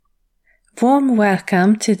Warm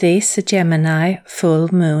welcome to this Gemini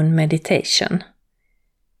full moon meditation.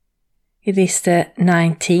 It is the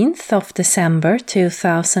 19th of December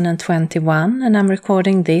 2021 and I'm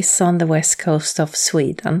recording this on the west coast of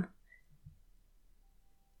Sweden.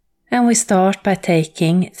 And we start by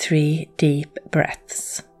taking 3 deep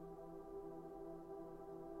breaths.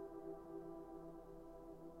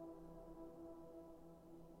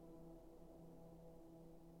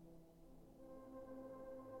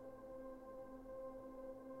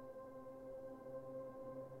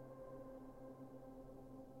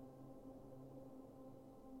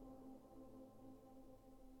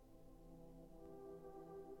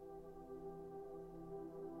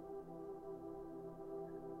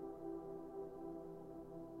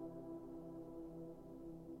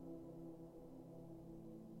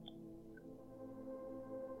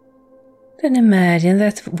 Then imagine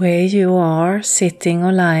that where you are sitting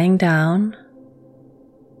or lying down,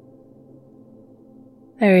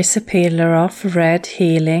 there is a pillar of red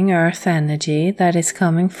healing earth energy that is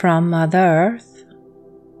coming from Mother Earth.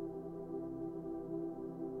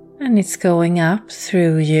 And it's going up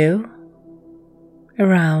through you,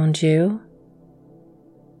 around you,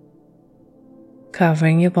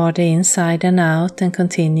 covering your body inside and out and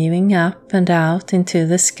continuing up and out into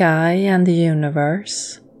the sky and the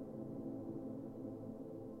universe.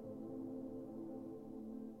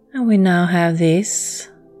 And we now have this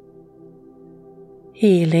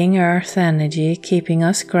healing earth energy keeping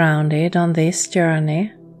us grounded on this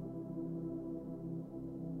journey.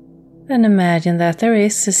 Then imagine that there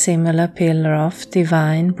is a similar pillar of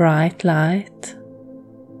divine bright light,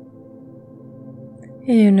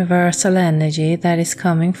 a universal energy that is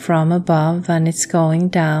coming from above and it's going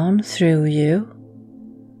down through you,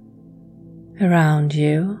 around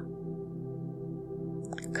you,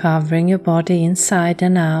 covering your body inside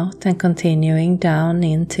and out and continuing down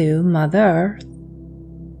into Mother Earth.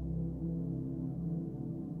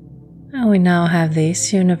 And we now have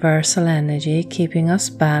this universal energy keeping us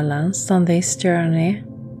balanced on this journey.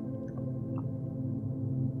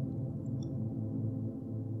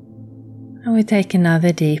 And we take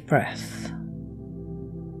another deep breath.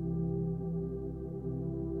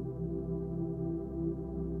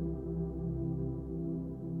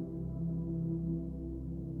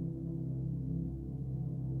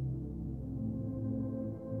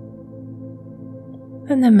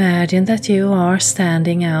 And imagine that you are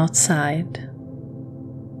standing outside,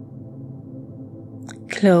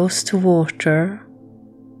 close to water.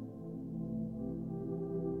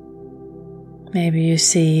 Maybe you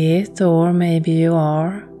see it, or maybe you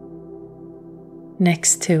are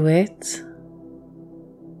next to it.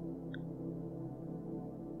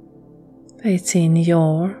 It's in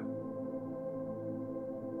your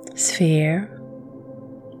sphere.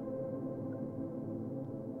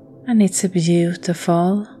 And it's a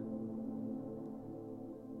beautiful,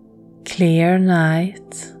 clear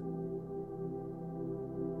night.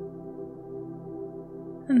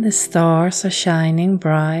 And the stars are shining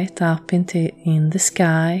bright up in the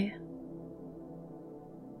sky.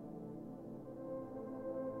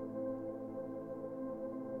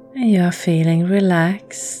 And you are feeling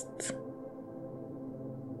relaxed,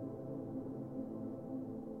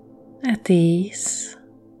 at ease.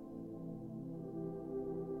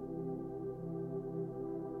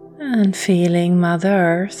 And feeling Mother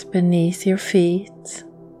Earth beneath your feet,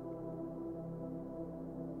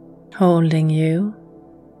 holding you.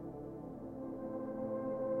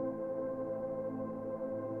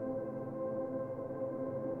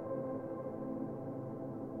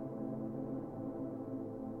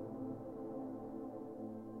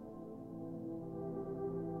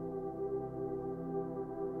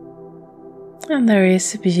 And there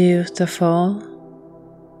is a beautiful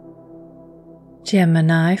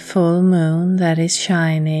Gemini full moon that is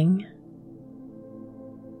shining,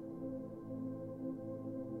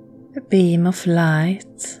 a beam of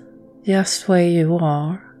light just where you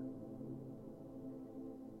are,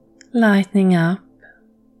 lighting up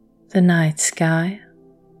the night sky.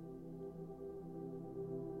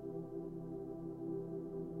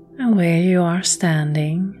 And where you are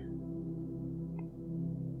standing,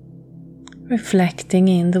 reflecting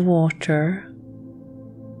in the water,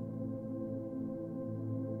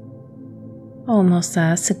 almost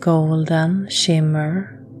as a golden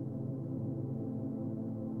shimmer.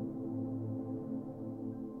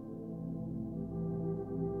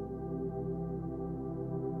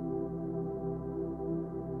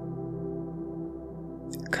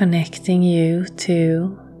 Connecting you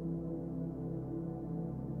to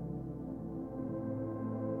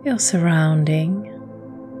your surrounding,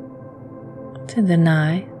 to the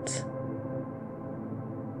night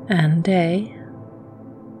and day.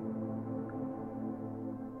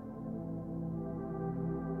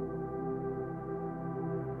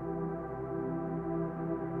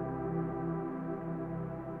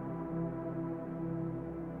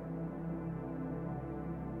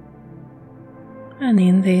 And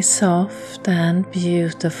in this soft and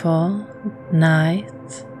beautiful night,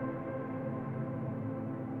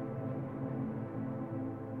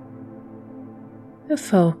 you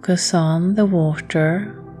focus on the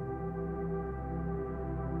water,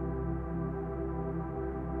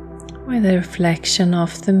 where the reflection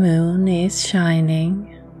of the moon is shining.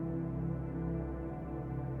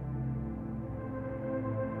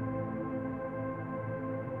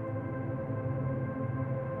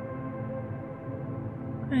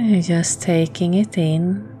 And you're just taking it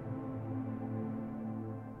in.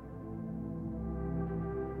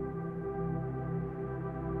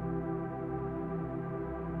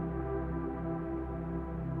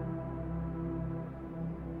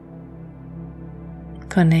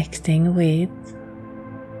 Connecting with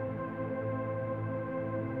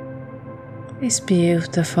this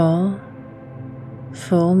beautiful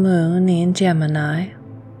full moon in Gemini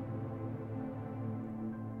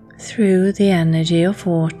through the energy of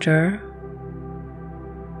water,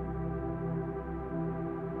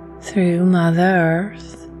 through Mother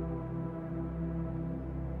Earth,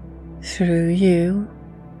 through you,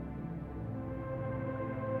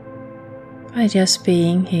 by just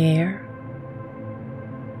being here,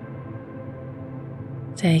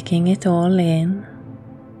 taking it all in.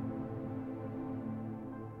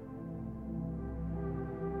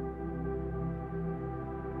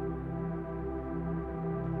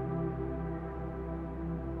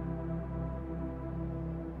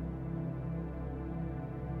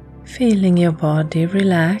 Feeling your body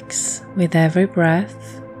relax with every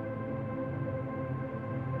breath.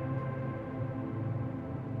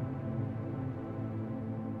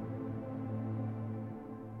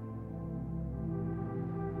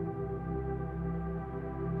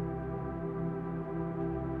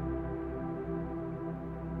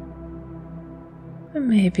 And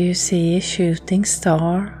maybe you see a shooting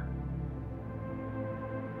star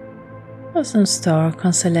or some star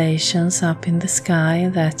constellations up in the sky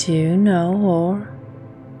that you know or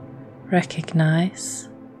recognize.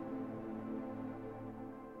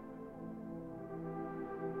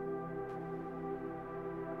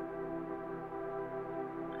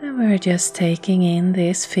 And we're just taking in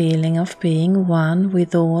this feeling of being one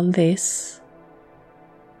with all this.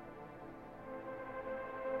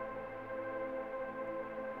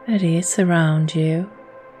 That is around you.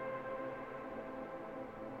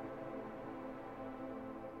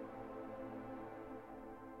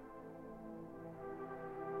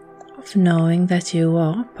 Of knowing that you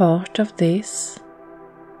are part of this.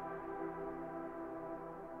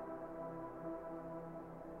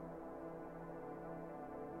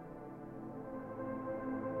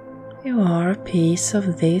 You are a piece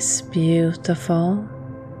of this beautiful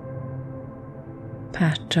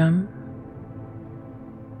pattern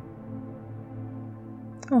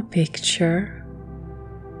or picture.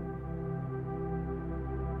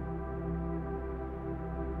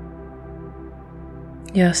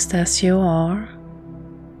 Just as you are,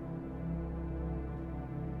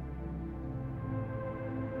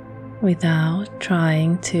 without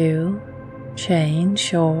trying to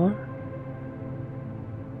change or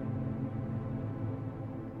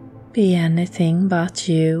be anything but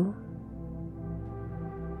you.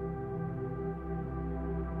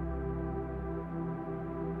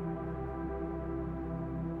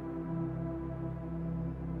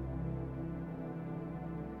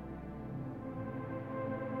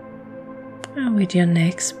 And with your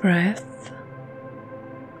next breath,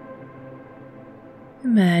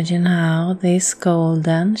 imagine how this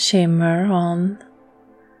golden shimmer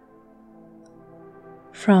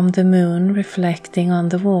from the moon reflecting on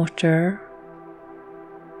the water,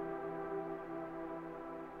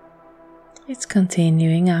 it's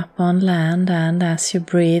continuing up on land, and as you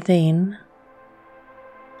breathe in,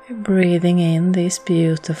 you're breathing in this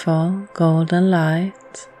beautiful golden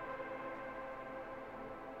light.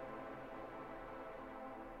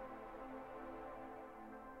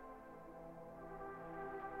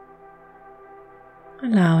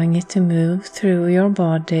 Allowing it to move through your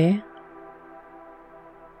body.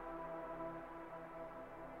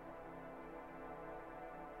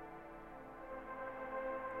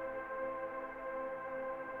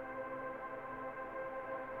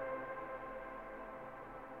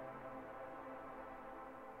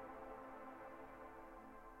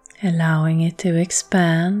 Allowing it to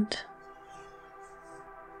expand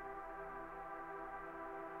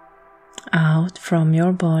out out from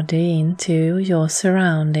your body into your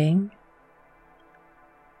surrounding.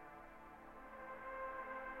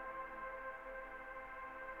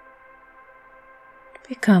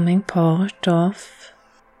 Becoming part of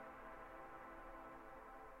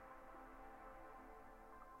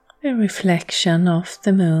the reflection of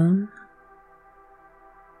the moon,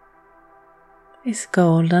 this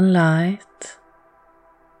golden light.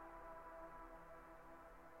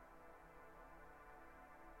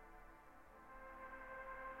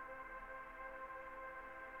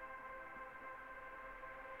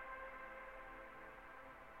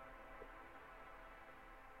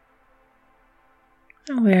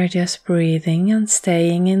 And we're just breathing and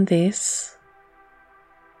staying in this.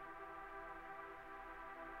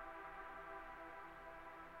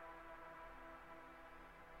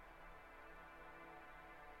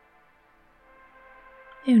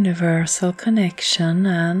 Universal connection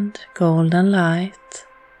and golden light.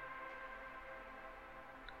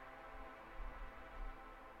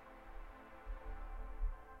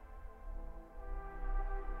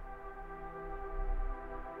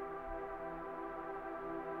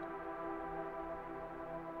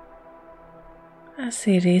 As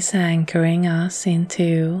it is anchoring us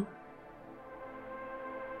into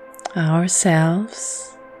ourselves,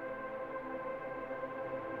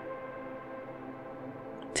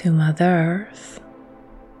 to Mother Earth,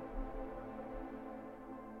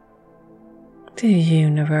 to the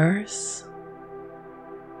universe,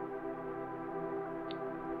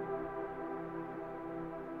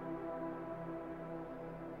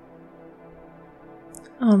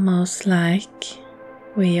 almost like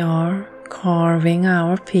we are carving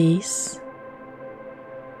our piece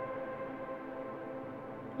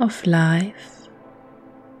of life.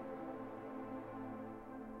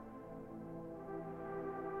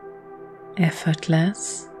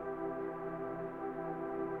 Effortless.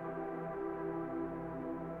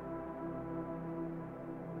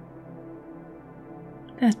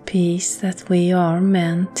 That piece that we are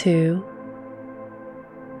meant to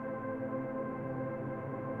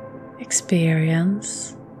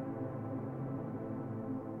experience,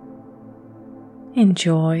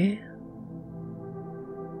 enjoy,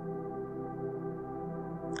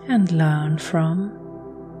 and learn from.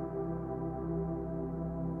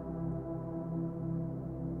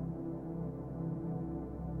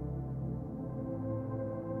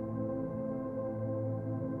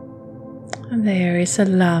 There is a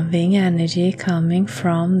loving energy coming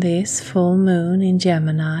from this full moon in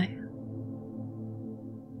Gemini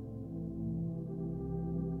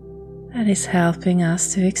that is helping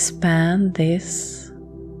us to expand this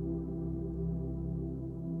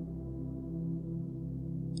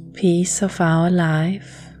piece of our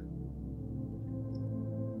life.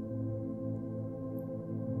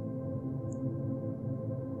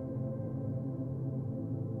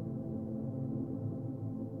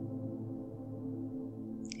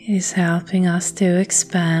 It is helping us to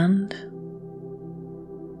expand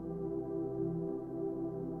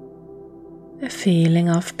a feeling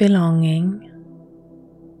of belonging,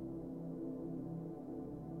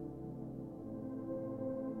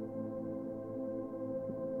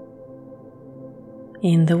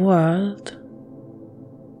 in the world,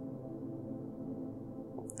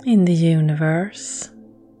 in the universe,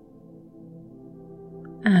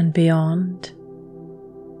 and beyond.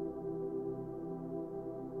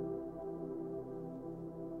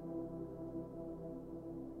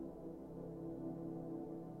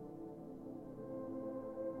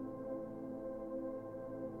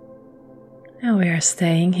 And we are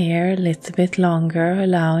staying here a little bit longer,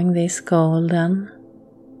 allowing this golden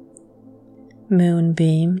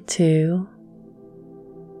moonbeam to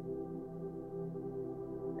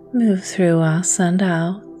move through us and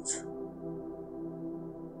out.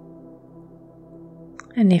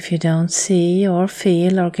 And if you don't see or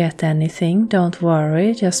feel or get anything, don't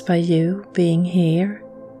worry. Just by you being here,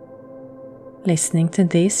 listening to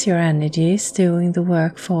this, your energy is doing the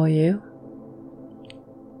work for you.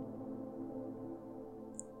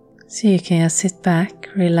 So you can just sit back,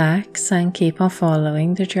 relax, and keep on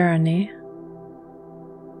following the journey.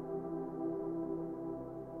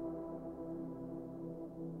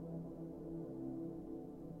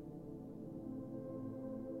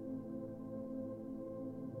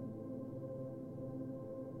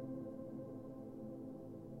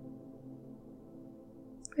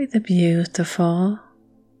 With a beautiful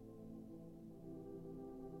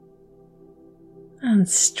and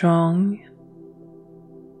strong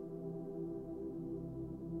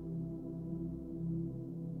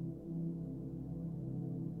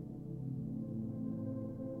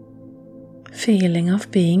feeling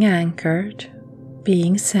of being anchored,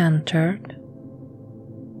 being centered,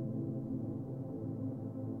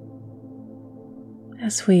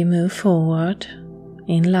 as we move forward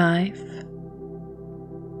in life.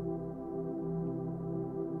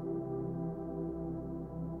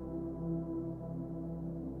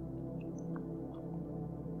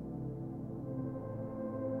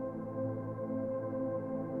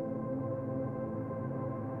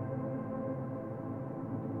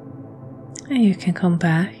 And you can come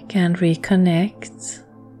back and reconnect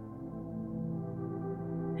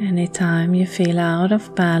anytime you feel out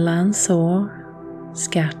of balance or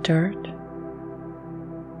scattered.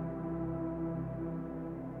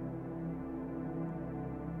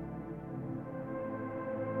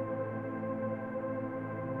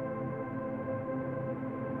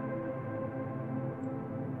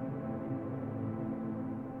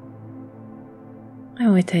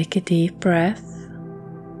 And we take a deep breath.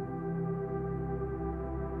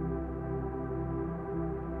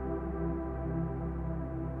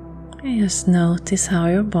 And just notice how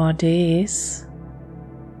your body is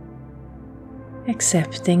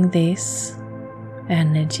accepting this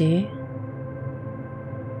energy.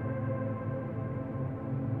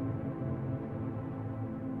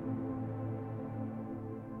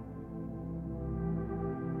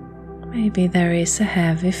 Maybe there is a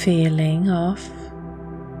heavy feeling of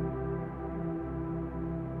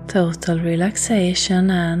total relaxation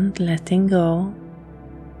and letting go.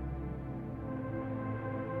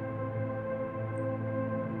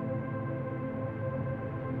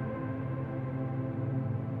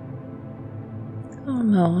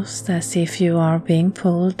 Almost as if you are being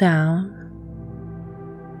pulled down,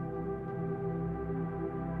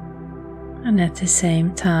 and at the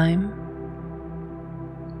same time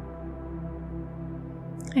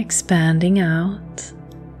expanding out.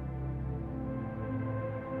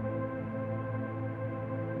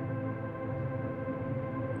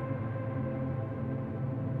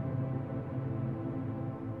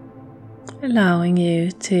 Allowing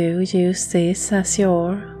you to use this as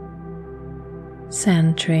your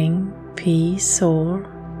centering piece or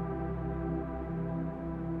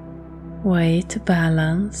way to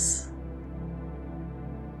balance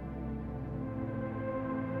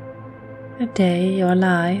your day, your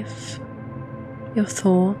life, your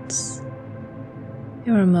thoughts,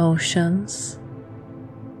 your emotions.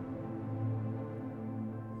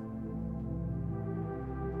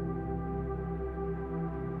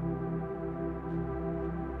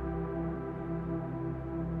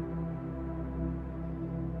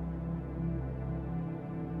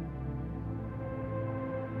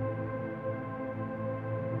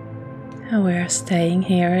 And we're staying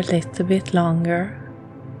here a little bit longer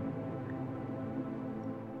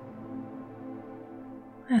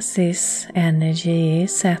as this energy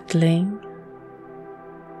is settling.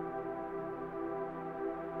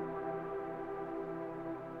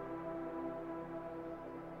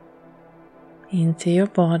 Into your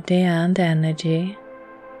body and energy.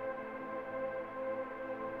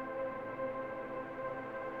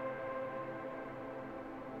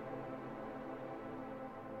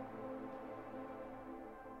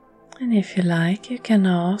 And if you like, you can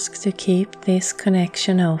ask to keep this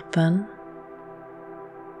connection open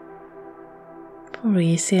for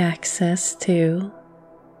easy access to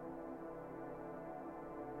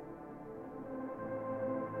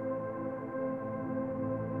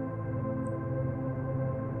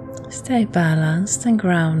stay balanced and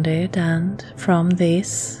grounded, and from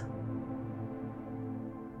this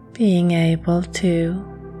being able to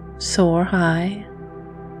soar high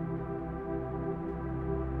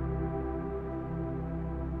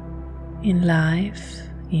in life,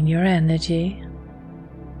 in your energy,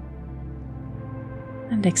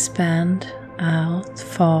 and expand out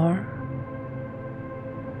far.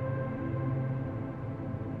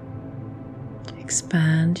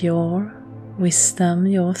 Expand your wisdom,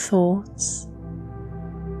 your thoughts,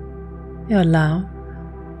 your love.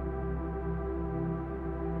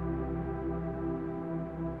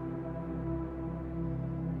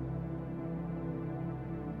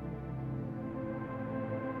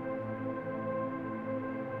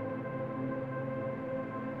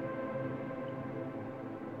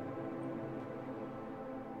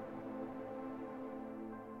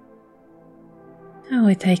 And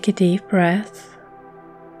we take a deep breath.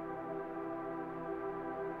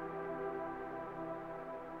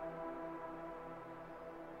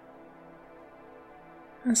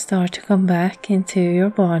 And start to come back into your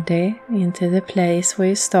body, into the place where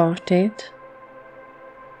you started.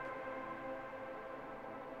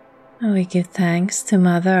 And we give thanks to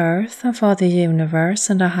Mother Earth and Father Universe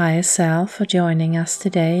and our higher self for joining us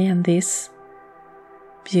today in this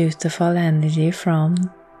beautiful energy from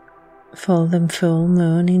full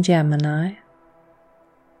moon in Gemini.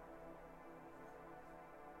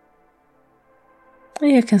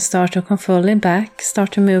 And you can start to come fully back,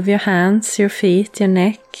 start to move your hands, your feet, your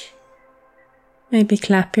neck. Maybe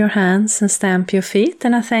clap your hands and stamp your feet,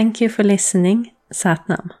 and I thank you for listening.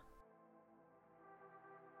 Satnam.